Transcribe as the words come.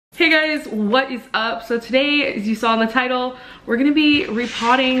guys, what is up? So today, as you saw in the title, we're gonna be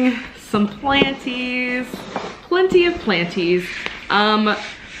repotting some planties, plenty of planties. I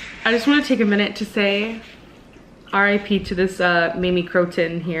just want to take a minute to say RIP to this Mamie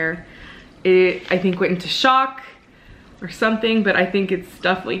Croton here. It, I think, went into shock or something, but I think it's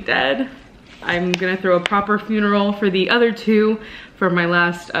definitely dead. I'm gonna throw a proper funeral for the other two for my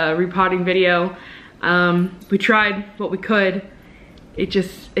last repotting video. We tried what we could. It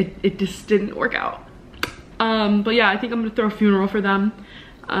just didn't work out. But yeah, I think I'm gonna throw a funeral for them.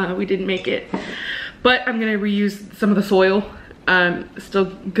 We didn't make it, but I'm gonna reuse some of the soil. Still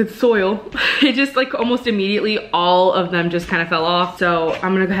good soil. It just like almost immediately all of them just kind of fell off. So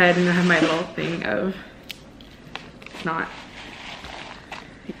I'm gonna go ahead and have my little thing of not.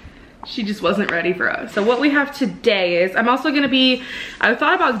 She just wasn't ready for us. So what we have today is, I'm also gonna be, I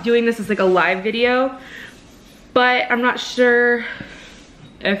thought about doing this as like a live video, but I'm not sure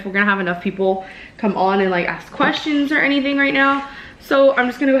if we're gonna have enough people come on and like ask questions or anything right now. So I'm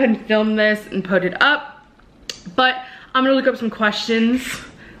just gonna go ahead and film this and put it up. But I'm gonna look up some questions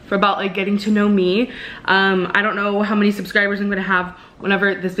for about like getting to know me. I don't know how many subscribers I'm gonna have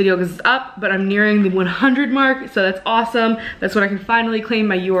whenever this video goes up, but I'm nearing the 100 mark, so that's awesome. That's when I can finally claim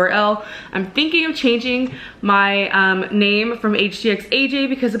my URL. I'm thinking of changing my name from HTXAJ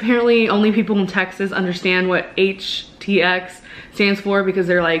because apparently only people in Texas understand what HTX stands for, because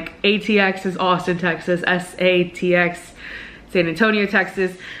they're like, ATX is Austin, Texas, SATX San Antonio,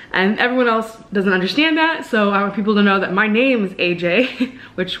 Texas, and everyone else doesn't understand that. So I want people to know that my name is AJ,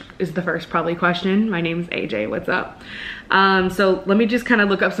 which is the first probably question. My name is AJ, what's up? So let me just kind of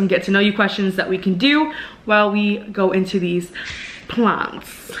look up some get to know you questions that we can do while we go into these plants.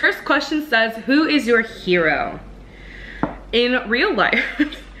 First question says, who is your hero? In real life,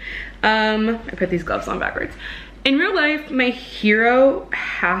 I put these gloves on backwards. In real life, my hero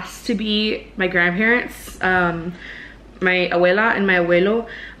has to be my grandparents, my abuela and my abuelo.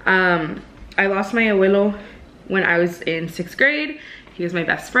 I lost my abuelo when I was in 6th grade. He was my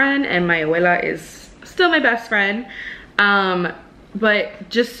best friend, and my abuela is still my best friend. But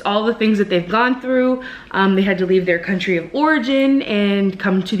just all the things that they've gone through, they had to leave their country of origin and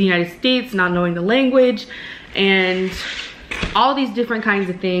come to the United States not knowing the language, and all these different kinds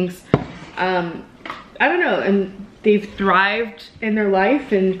of things. I don't know, and they've thrived in their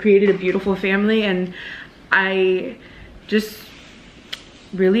life and created a beautiful family, and I just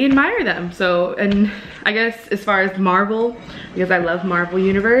really admire them. So, and I guess as far as Marvel, because I love Marvel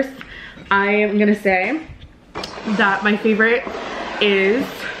Universe, I am gonna say that my favorite is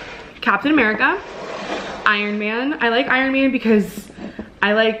Captain America, Iron Man. I like Iron Man because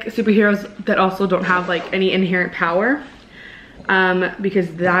I like superheroes that also don't have like any inherent power,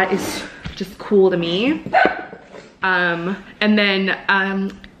 because that is just cool to me. And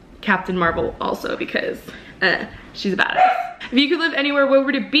then Captain Marvel also because she's a badass. If you could live anywhere, where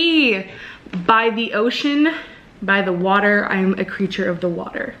would it be? By the ocean, by the water. I'm a creature of the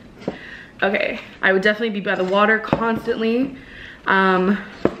water. Okay, I would definitely be by the water constantly,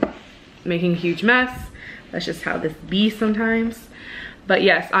 making a huge mess. That's just how this be sometimes. But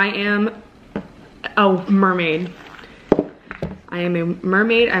yes, I am a mermaid. I am a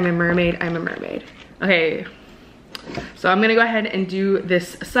mermaid, I'm a mermaid, I'm a mermaid. Okay, so I'm gonna go ahead and do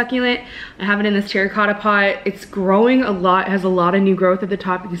this succulent. I have it in this terracotta pot. It's growing a lot, it has a lot of new growth at the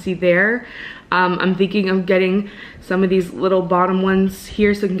top, you can see there. I'm thinking of getting some of these little bottom ones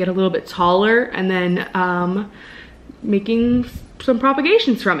here so it can get a little bit taller, and then making some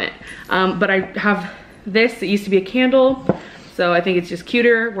propagations from it. But I have this, it used to be a candle, so I think it's just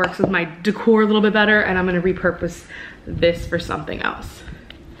cuter, works with my decor a little bit better, and I'm gonna repurpose this for something else.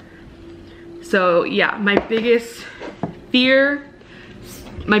 So yeah, my biggest fear,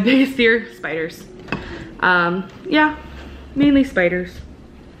 spiders. Yeah, mainly spiders.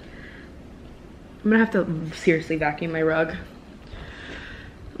 I'm gonna have to seriously vacuum my rug.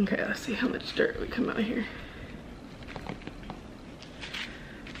 Okay, let's see how much dirt we come out here.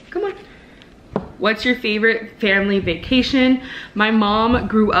 Come on. What's your favorite family vacation? My mom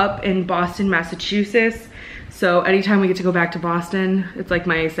grew up in Boston, Massachusetts. So anytime we get to go back to Boston, it's like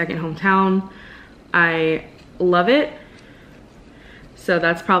my second hometown. I love it. So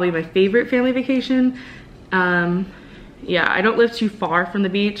that's probably my favorite family vacation. Yeah, I don't live too far from the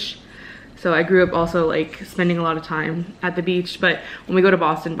beach. So I grew up also like spending a lot of time at the beach. But when we go to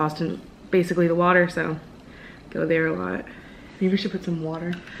Boston, Boston's basically the water, so go there a lot. Maybe we should put some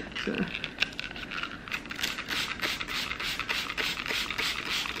water. So.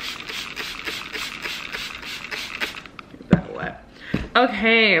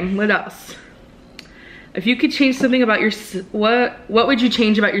 Okay, what else? A If you could change something about your, what would you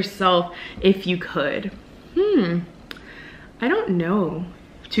change about yourself if you could? I don't know,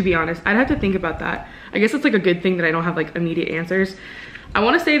 to be honest. I'd have to think about that. I guess it's like a good thing that I don't have like immediate answers. I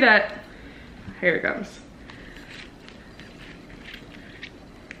want to say that, here it goes.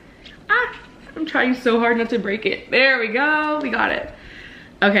 I'm trying so hard not to break it. There we go, we got it.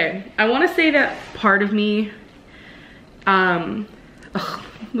 Okay, I want to say that part of me, ugh,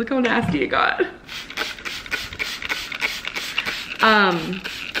 look how nasty it got. I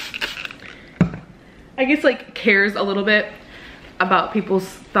guess like cares a little bit about people's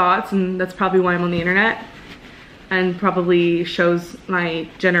thoughts, and that's probably why I'm on the internet and probably shows my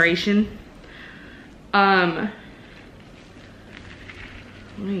generation.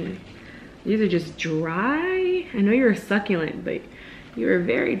 These are just dry. I know you're a succulent, but you are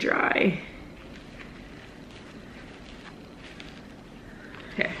very dry.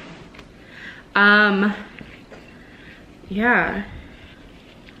 Okay. Yeah.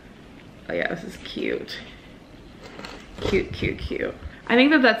 Oh yeah, this is cute. Cute, cute, cute. I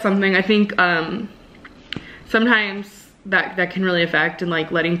think that that's something, I think sometimes that can really affect, and like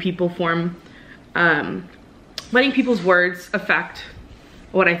letting people form, letting people's words affect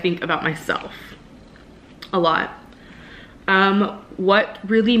what I think about myself a lot. What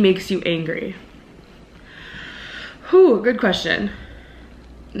really makes you angry? Whew, good question.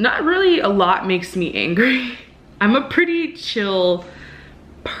 Not really a lot makes me angry. I'm a pretty chill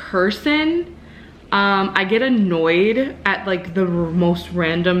person. I get annoyed at like the most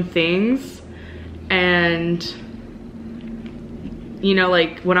random things, and you know,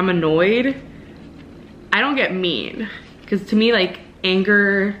 like when I'm annoyed, I don't get mean, because to me like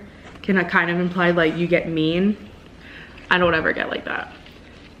anger can kind of imply like you get mean. I don't ever get like that.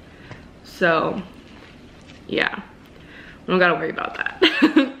 So yeah, I don't gotta worry about that.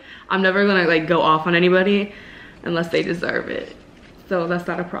 I'm never gonna like go off on anybody unless they deserve it. So that's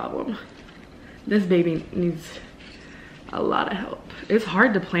not a problem. This baby needs a lot of help. It's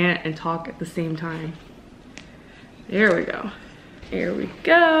hard to plant and talk at the same time. There we go. There we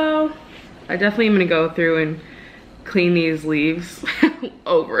go. I definitely am gonna go through and clean these leaves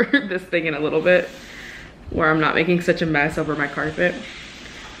over this thing in a little bit, where I'm not making such a mess over my carpet.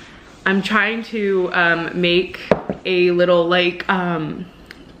 I'm trying to make a little like island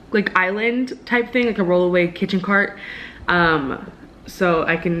type thing, like a rollaway kitchen cart, so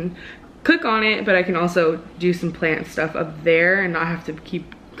I can cook on it, but I can also do some plant stuff up there and not have to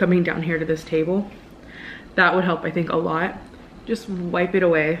keep coming down here to this table. That would help, I think, a lot. Just wipe it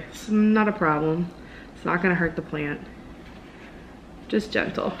away. It's not a problem. It's not gonna hurt the plant. Just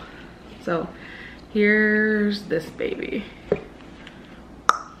gentle. So here's this baby.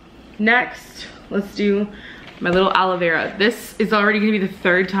 Next, let's do my little aloe vera. This is already gonna be the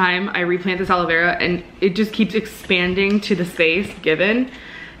third time I replant this aloe vera, and it just keeps expanding to the space given.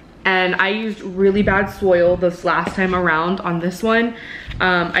 And I used really bad soil this last time around on this one.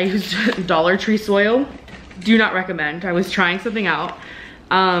 I used Dollar Tree soil. Do not recommend. I was trying something out.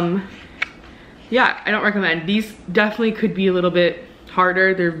 Yeah, I don't recommend. These definitely could be a little bit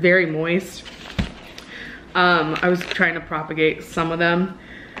harder. They're very moist. I was trying to propagate some of them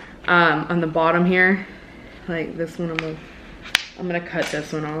on the bottom here. Like this one, I'm gonna cut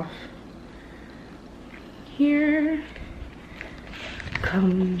this one off. Here.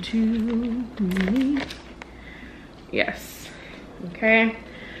 Come to me. Yes. Okay.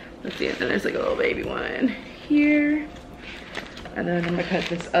 Let's see. And then there's like a little baby one here. And then I'm gonna cut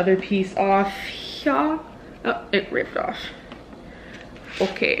this other piece off here. Oh, it ripped off.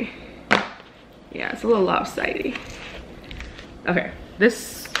 Okay. Yeah, it's a little lopsided. Okay.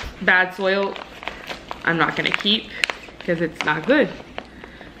 This bad soil, I'm not gonna keep because it's not good.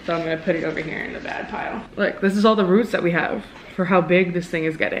 So I'm gonna put it over here in the bad pile. Look, this is all the roots that we have for how big this thing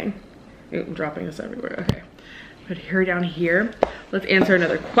is getting. Ooh, I'm dropping this everywhere, okay. Put her down here. Let's answer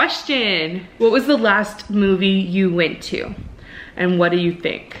another question. What was the last movie you went to? And what do you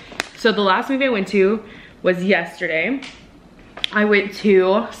think? So the last movie I went to was yesterday. I went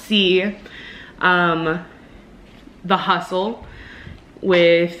to see The Hustle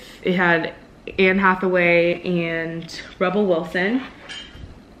it had Anne Hathaway and Rebel Wilson.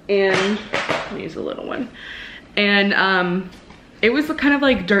 And let me use a little one. And it was kind of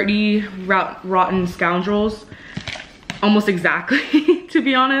like Dirty Rotten Scoundrels, almost exactly, to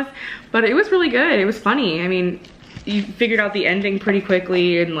be honest. But it was really good. It was funny. I mean, you figured out the ending pretty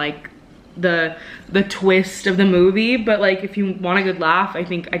quickly and like the twist of the movie. But like, if you want a good laugh, I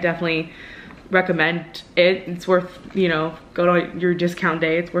think I definitely recommend it. It's worth, you know, go to your discount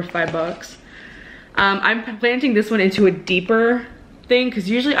day. It's worth $5. I'm planting this one into a deeper thing because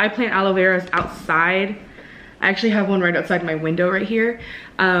usually I plant aloe veras outside I actually have one right outside my window right here.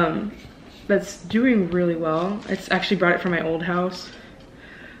 That's doing really well. It's actually brought it from my old house.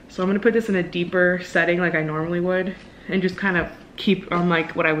 So I'm gonna put this in a deeper setting like I normally would and just kind of keep on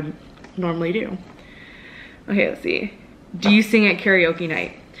like what I would normally do. Okay, let's see. Do you sing at karaoke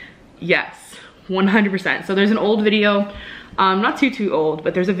night? Yes, 100%. So there's an old video, not too old,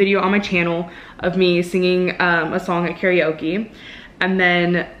 but there's a video on my channel of me singing a song at karaoke. And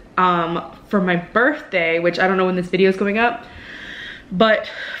then for my birthday, which I don't know when this video is going up, but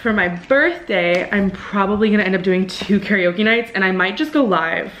for my birthday, I'm probably gonna end up doing 2 karaoke nights, and I might just go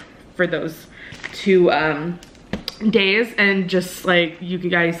live for those 2 days, and just like you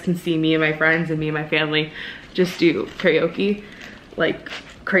guys can see me and my friends and me and my family just do karaoke like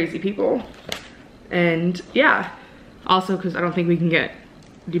crazy people. And yeah, also because I don't think we can get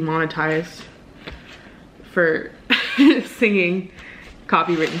demonetized for singing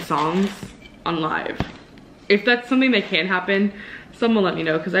copywritten songs on live. If that's something that can happen, someone let me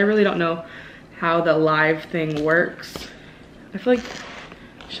know, because I really don't know how the live thing works. I feel like,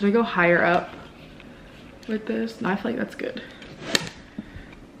 should I go higher up with this? No, I feel like that's good.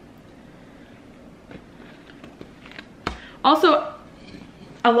 Also,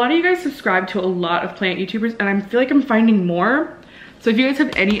 a lot of you guys subscribe to a lot of plant YouTubers, and I feel like I'm finding more. So if you guys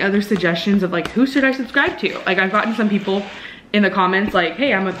have any other suggestions of like, who should I subscribe to? Like, I've gotten some people in the comments like,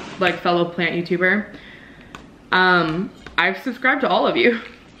 hey, I'm a like fellow plant YouTuber. I've subscribed to all of you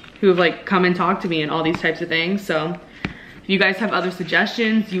who have like come and talked to me and all these types of things. So if you guys have other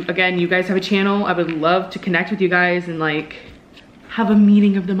suggestions, you guys have a channel, I would love to connect with you guys and like have a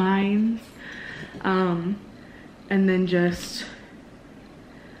meeting of the minds. And then just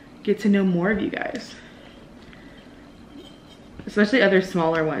get to know more of you guys. Especially other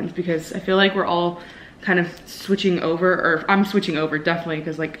smaller ones, because I feel like we're all kind of switching over, or I'm switching over definitely,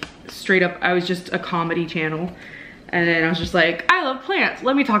 because like straight up I was just a comedy channel, and then I was just like, I love plants,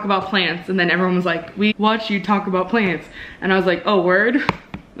 let me talk about plants. And then everyone was like, we watch you talk about plants. And I was like, oh, word?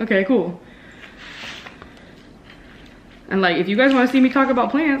 Okay, cool. And like, if you guys want to see me talk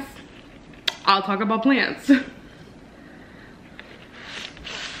about plants, I'll talk about plants.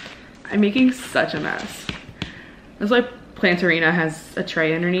 I'm making such a mess. That's why Plantarina has a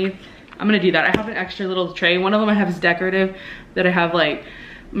tray underneath. I'm gonna do that. I have an extra little tray. One of them I have is decorative, that I have like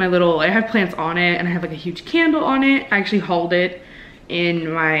my little, I have plants on it, and I have like a huge candle on it. I actually hauled it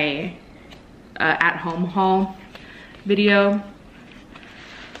in my at-home haul video.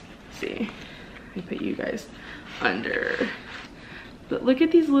 Let's see, let me put you guys under. But look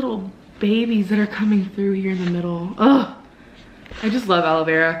at these little babies that are coming through here in the middle. Ugh, I just love aloe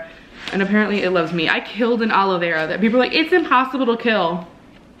vera, and apparently it loves me. I killed an aloe vera that people are like, it's impossible to kill.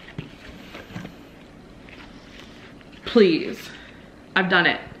 Please, I've done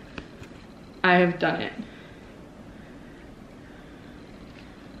it. I have done it.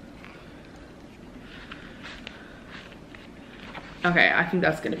 Okay, I think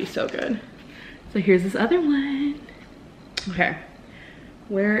that's gonna be so good. So here's this other one. Okay,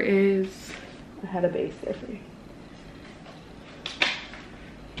 where is, I had a base there for you.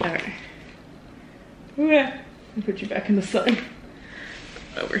 Okay. Let me put you back in the sun.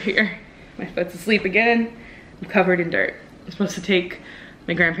 Over here. My foot's asleep again. I'm covered in dirt. I'm supposed to take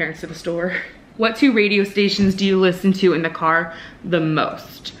my grandparents to the store. What 2 radio stations do you listen to in the car the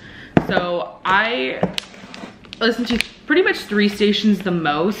most? So I listen to pretty much 3 stations the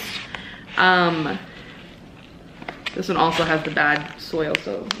most. This one also has the bad soil,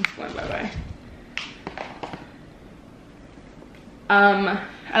 so it's going bye-bye.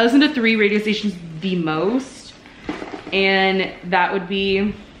 I listen to 3 radio stations the most, and that would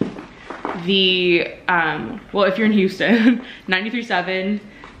be the, well, if you're in Houston, 93.7,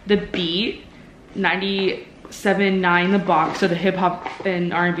 The Beat, 97.9, The Box, so the hip hop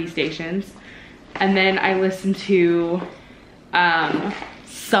and R&B stations. And then I listen to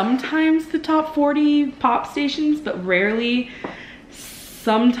sometimes the top 40 pop stations, but rarely.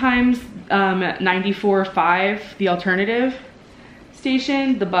 Sometimes 94.5, the alternative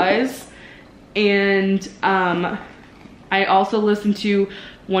station, The Buzz. And I also listen to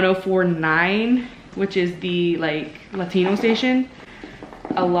 104.9, which is the like Latino station,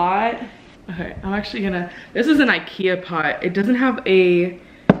 a lot. Okay, I'm actually gonna, this is an IKEA pot. It doesn't have a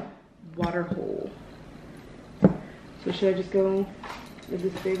water hole. So should I just go with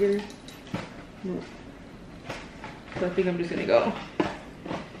this bigger? No. So I think I'm just gonna go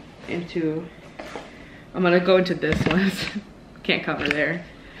into, I'm gonna go into this one. Can't cover there.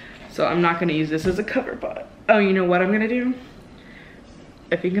 So I'm not gonna use this as a cover pot. Oh, you know what I'm gonna do?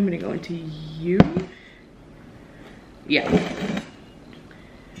 I think I'm gonna go into you. Yeah.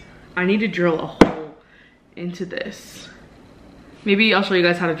 I need to drill a hole into this. Maybe I'll show you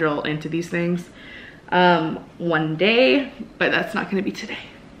guys how to drill into these things one day, but that's not gonna be today.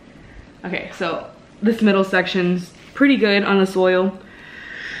 Okay, so this middle section's pretty good on the soil.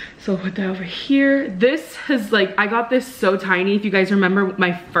 So I'll put that over here. This is like, I got this so tiny, if you guys remember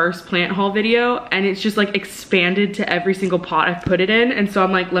my first plant haul video, and it's just like expanded to every single pot I've put it in. And so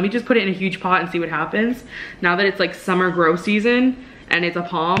I'm like, let me just put it in a huge pot and see what happens. Now that it's like summer grow season and it's a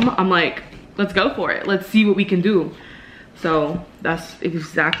palm, I'm like, let's go for it. Let's see what we can do. So that's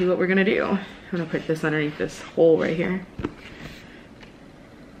exactly what we're gonna do. I'm gonna put this underneath this hole right here.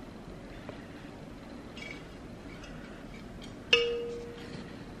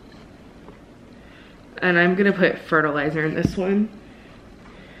 And I'm gonna put fertilizer in this one.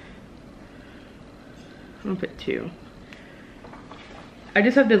 I'm gonna put 2. I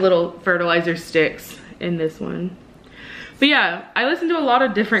just have the little fertilizer sticks in this one. But yeah, I listen to a lot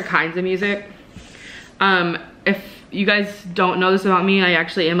of different kinds of music. If you guys don't know this about me, I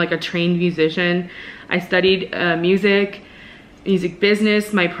actually am like a trained musician. I studied music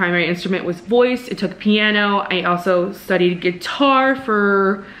business. My primary instrument was voice. I took piano. I also studied guitar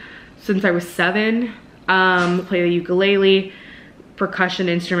since I was 7. Play the ukulele, percussion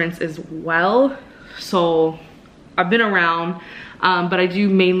instruments as well. So I've been around, but I do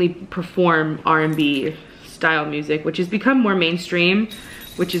mainly perform R&B style music, which has become more mainstream,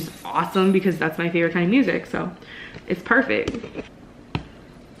 which is awesome because that's my favorite kind of music. So it's perfect.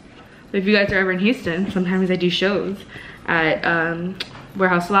 If you guys are ever in Houston, sometimes I do shows at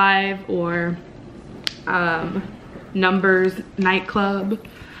Warehouse Live or Numbers nightclub.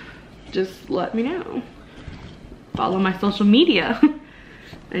 Just let me know. Follow my social media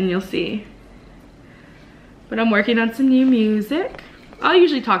and you'll see. But I'm working on some new music. I'll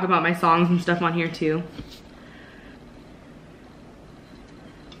usually talk about my songs and stuff on here too.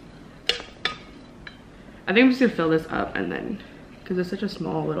 I think I'm just gonna fill this up and then, because it's such a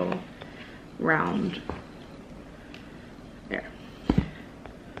small little round. There.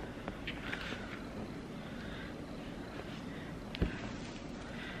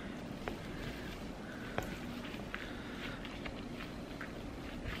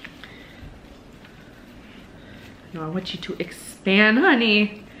 No, I want you to expand,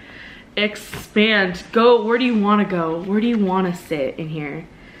 honey. Expand. Go. Where do you want to go? Where do you want to sit in here?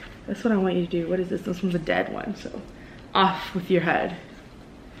 That's what I want you to do. What is this? This one's a dead one. So off with your head.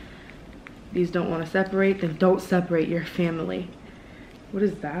 These don't want to separate. Then don't separate your family. What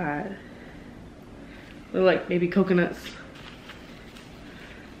is that? They're like baby coconuts.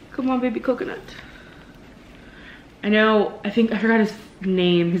 Come on, baby coconut. I know, I forgot his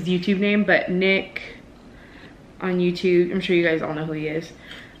name, his YouTube name, but Nick on YouTube, I'm sure you guys all know who he is.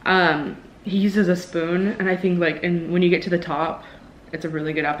 He uses a spoon, and I think like, and when you get to the top, it's a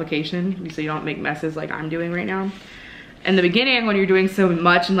really good application, so you don't make messes like I'm doing right now. In the beginning, when you're doing so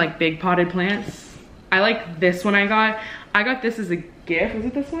much in like big potted plants, I like this one I got this as a gift. Was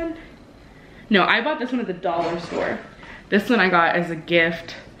it this one? No, I bought this one at the dollar store. This one I got as a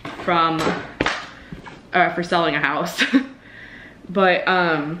gift from, for selling a house. But,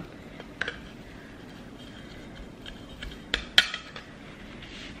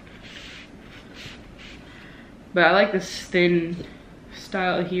 but I like this thin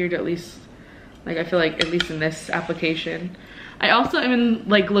style here to at least, like, I feel like at least in this application. I also am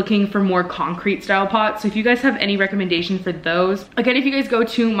like looking for more concrete style pots. So if you guys have any recommendation for those, again, if you guys go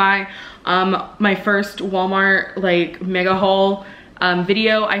to my my first Walmart like mega haul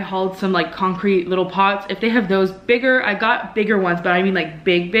video, I hauled some like concrete little pots. If they have those bigger, I got bigger ones, but I mean like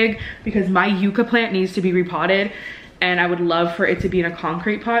big, because my yucca plant needs to be repotted. And I would love for it to be in a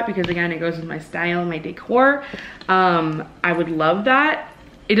concrete pot because again, it goes with my style and my decor. I would love that.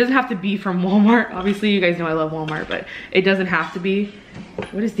 It doesn't have to be from Walmart. Obviously, you guys know I love Walmart, but it doesn't have to be.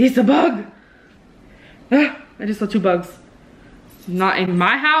 What is this, a bug? I just saw 2 bugs. Not in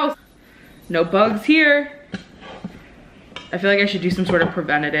my house. No bugs here. I feel like I should do some sort of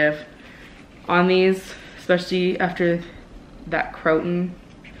preventative on these, especially after that croton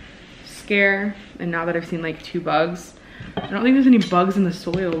scare. And now that I've seen like 2 bugs. I don't think there's any bugs in the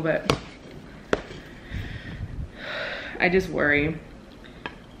soil, but I just worry.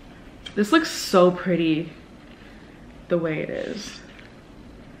 This looks so pretty the way it is.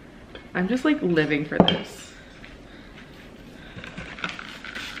 I'm just like living for this.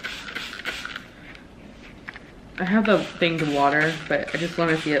 I have the thing to water, but I just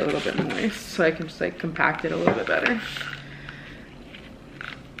want to see it a little bit moist so I can just like compact it a little bit better.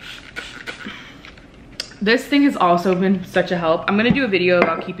 This thing has also been such a help. I'm gonna do a video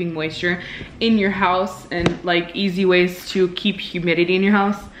about keeping moisture in your house and like easy ways to keep humidity in your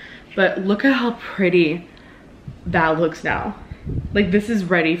house. But look at how pretty that looks now. Like this is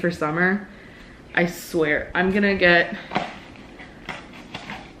ready for summer. I swear. I'm gonna get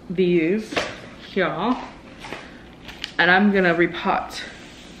these here and I'm gonna repot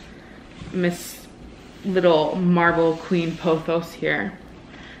Miss Little Marble Queen Pothos here.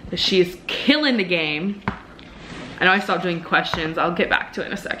 She is killing the game. I know I stopped doing questions. I'll get back to it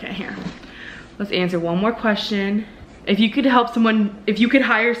in a second here. Let's answer one more question. If you could help someone, if you could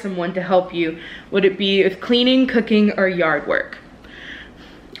hire someone to help you, would it be with cleaning, cooking, or yard work?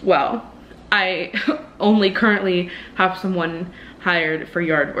 Well, I only currently have someone hired for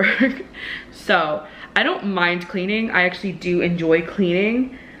yard work. So I don't mind cleaning. I actually do enjoy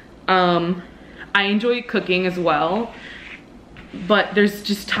cleaning. I enjoy cooking as well, but there's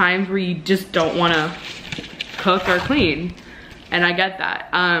just times where you just don't want to cook or clean, and I get that.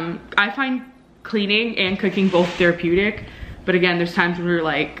 I find cleaning and cooking both therapeutic, but again, there's times where you're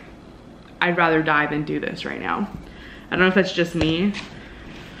like, I'd rather die than do this right now. I don't know if that's just me,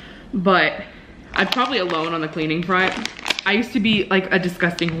 but I'm probably alone on the cleaning front. I used to be like a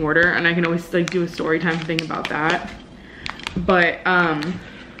disgusting hoarder, and I can always like do a story time thing about that. But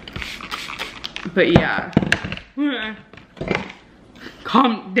yeah.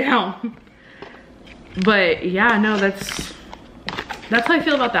 Calm down. But yeah, no, that's how I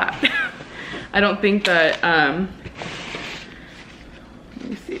feel about that. I don't think that, let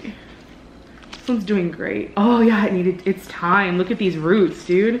me see. This one's doing great. Oh yeah, it's time. Look at these roots,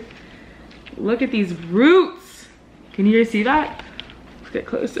 dude. Look at these roots. Can you guys see that? Let's get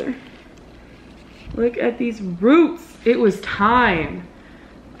closer. Look at these roots. It was time.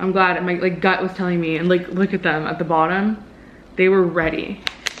 I'm glad. My like gut was telling me, and like look at them at the bottom. They were ready.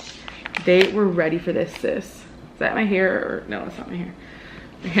 They were ready for this, sis. Is that my hair or no, it's not my hair.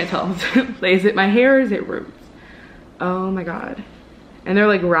 I can't tell. Is it my hair or is it roots? Oh my God. And they're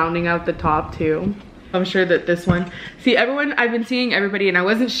like rounding out the top too. I'm sure that this one, see everyone, I've been seeing everybody and I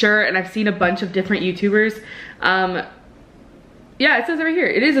wasn't sure, and I've seen a bunch of different YouTubers. Yeah, it says right here,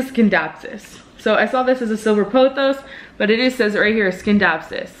 it is a Scindapsus. So I saw this as a silver pothos, but it says right here,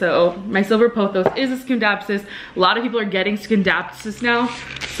 Scindapsus. So my silver pothos is a Scindapsus. A lot of people are getting Scindapsus now.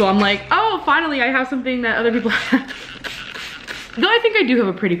 So I'm like, oh, finally I have something that other people have. Though I think I do have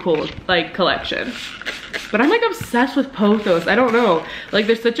a pretty cool like collection. But I'm like obsessed with pothos. I don't know. Like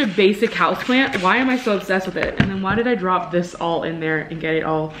they're such a basic houseplant. Why am I so obsessed with it? And then why did I drop this all in there and get it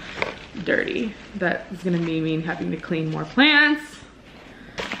all dirty? That is gonna mean having to clean more plants.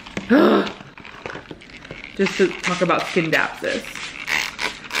 Just to talk about Scindapsus.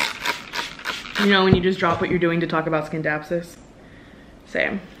 You know when you just drop what you're doing to talk about Scindapsus?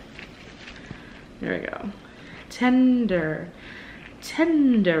 Same. There we go. Tenderize.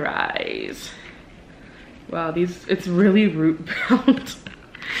 Wow, it's really root bound.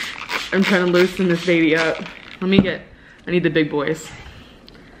 I'm trying to loosen this baby up. I need the big boys.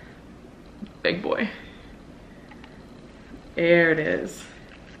 Big boy. There it is.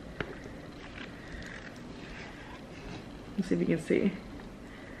 Let's see if you can see.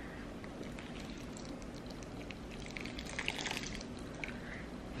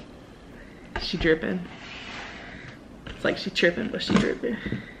 She dripping. It's like she tripping, but she dripping.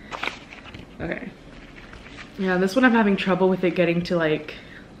 Okay. Yeah, this one I'm having trouble with it getting to like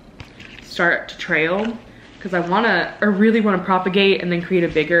start to trail, because I really want to propagate and then create a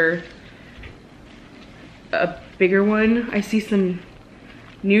bigger one. I see some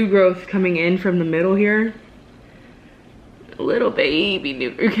new growth coming in from the middle here. A little baby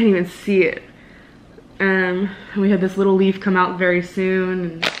new, you can't even see it. We had this little leaf come out very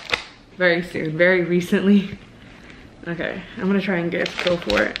recently. Okay, I'm gonna try and go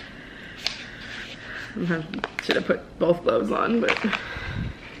for it. Should have put both gloves on, but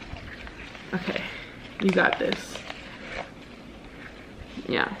okay, you got this.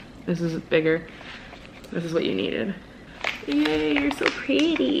 Yeah, this is bigger. This is what you needed. Yay, you're so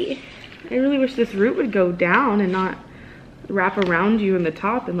pretty. I really wish this root would go down and not wrap around you in the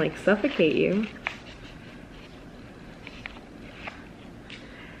top and like suffocate you.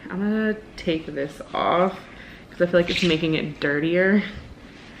 I'm gonna take this off because I feel like it's making it dirtier.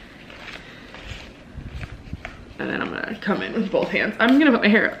 And then I'm gonna come in with both hands. I'm gonna put my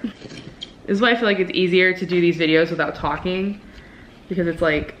hair up. This is why I feel like it's easier to do these videos without talking, because it's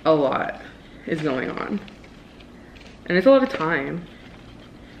like a lot is going on. And it's a lot of time.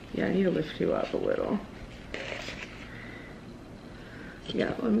 Yeah, I need to lift you up a little.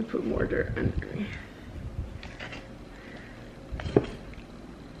 Yeah, let me put more dirt under me.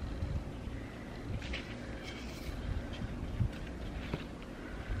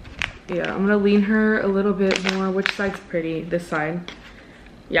 Yeah, I'm gonna lean her a little bit more. Which side's pretty? This side.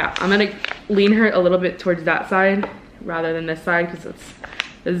 Yeah, I'm gonna lean her a little bit towards that side rather than this side, because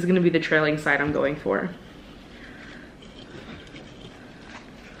this is gonna be the trailing side I'm going for.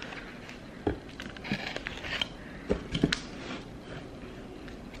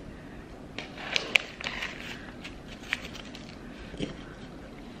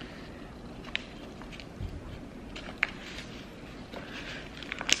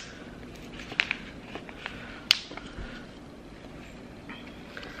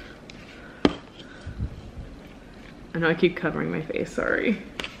 I know I keep covering my face, sorry.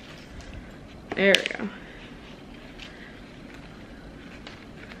 There we go.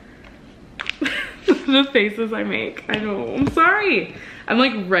 The faces I make, I know, I'm sorry. I'm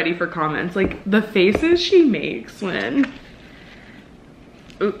like ready for comments. Like the faces she makes when,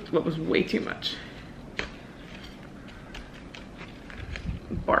 oops, that was way too much.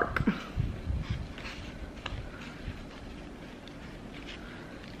 Bark.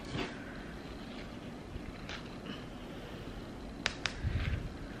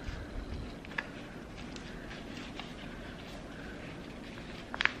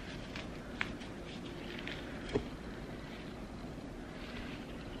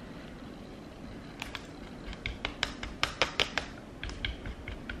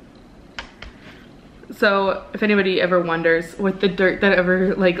 So if anybody ever wonders, with the dirt that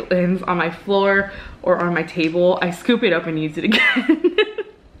ever like lands on my floor or on my table, I scoop it up and use it again.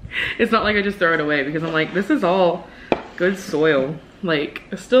 It's not like I just throw it away, because I'm like, this is all good soil. Like,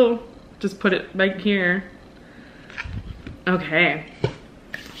 I still just put it back here. Okay,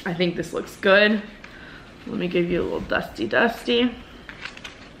 I think this looks good. Let me give you a little dusty.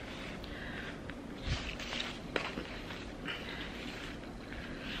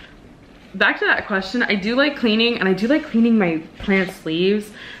 Back to that question, I do like cleaning, and I do like cleaning my plant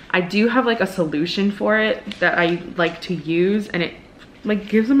leaves. I do have like a solution for it that I like to use, and it like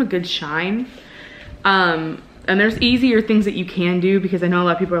gives them a good shine. And there's easier things that you can do, because I know a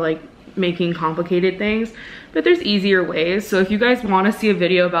lot of people are like making complicated things, but there's easier ways. So if you guys want to see a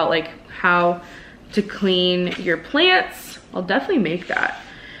video about like how to clean your plants, I'll definitely make that.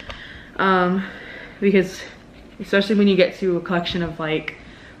 Because especially when you get to a collection of like,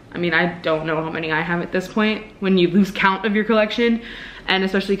 I mean, I don't know how many I have at this point, when you lose count of your collection. And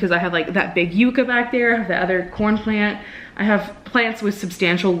especially because I have like that big yucca back there, I have the other corn plant. I have plants with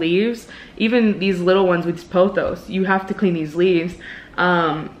substantial leaves. Even these little ones with pothos, you have to clean these leaves.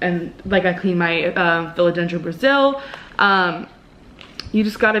 And like I clean my Philodendron Brazil. You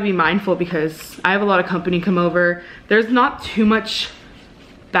just gotta be mindful, because I have a lot of company come over. There's not too much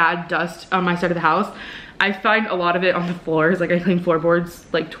bad dust on my side of the house. I find a lot of it on the floors. Like I clean floorboards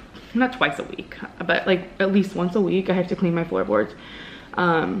like not twice a week, but like at least once a week I have to clean my floorboards,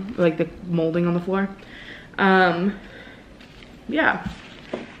 like the molding on the floor. Yeah.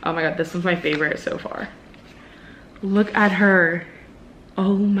 Oh my god, this one's my favorite so far. Look at her.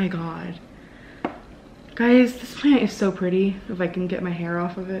 Oh my god, guys, this plant is so pretty. If I can get my hair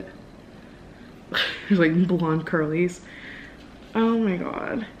off of it. There's like blonde curlies. Oh my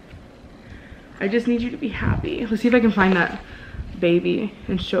god, I just need you to be happy. Let's see if I can find that baby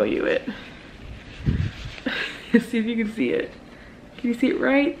and show you it. Let's see if you can see it. Can you see it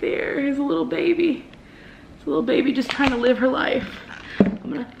right there? Here's a little baby. It's a little baby just trying to live her life.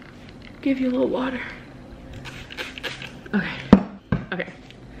 I'm gonna give you a little water. Okay, okay.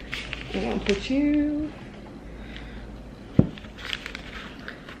 I'm gonna put you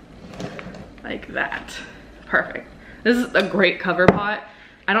like that. Perfect. This is a great cover pot.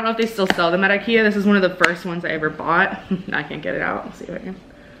 I don't know if they still sell them at IKEA. This is one of the first ones I ever bought. I can't get it out. Let's see if I can.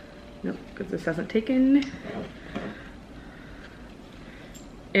 Nope, because this hasn't taken.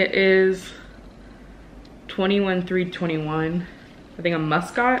 It is 21/3/21. I think a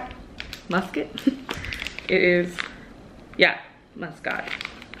muscat. It is, yeah, muscat.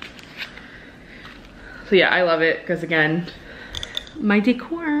 So yeah, I love it because again, my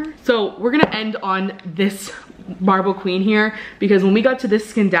decor. So we're gonna end on this marble queen here, because when we got to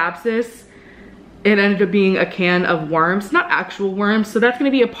this Scindapsus, it ended up being a can of worms, not actual worms. So that's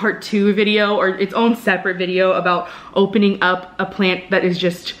gonna be a part 2 video, or its own separate video about opening up a plant that is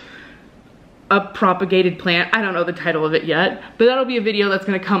just a propagated plant. I don't know the title of it yet, but that'll be a video that's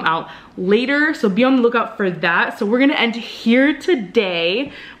gonna come out later. So be on the lookout for that. So we're gonna end here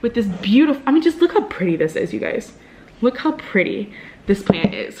today with this beautiful, I mean, just look how pretty this is, you guys. Look how pretty. this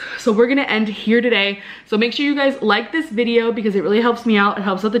plant is. So we're gonna end here today. So make sure you guys like this video because it really helps me out. It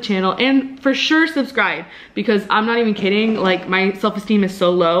helps out the channel, and for sure subscribe, because I'm not even kidding. Like, my self-esteem is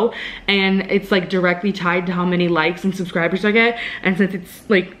so low, and it's like directly tied to how many likes and subscribers I get. And since it's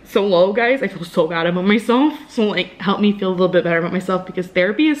like so low, guys, I feel so bad about myself. So like, help me feel a little bit better about myself, because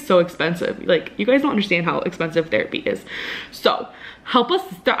therapy is so expensive. Like, you guys don't understand how expensive therapy is. So help us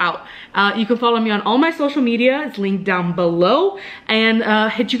out. You can follow me on all my social media. It's linked down below.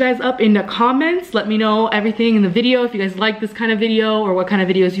 And hit you guys up in the comments. Let me know everything in the video. If you guys like this kind of video, or what kind of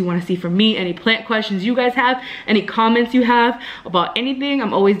videos you want to see from me. Any plant questions you guys have. Any comments you have about anything.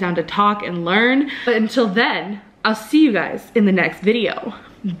 I'm always down to talk and learn. But until then, I'll see you guys in the next video.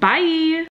 Bye.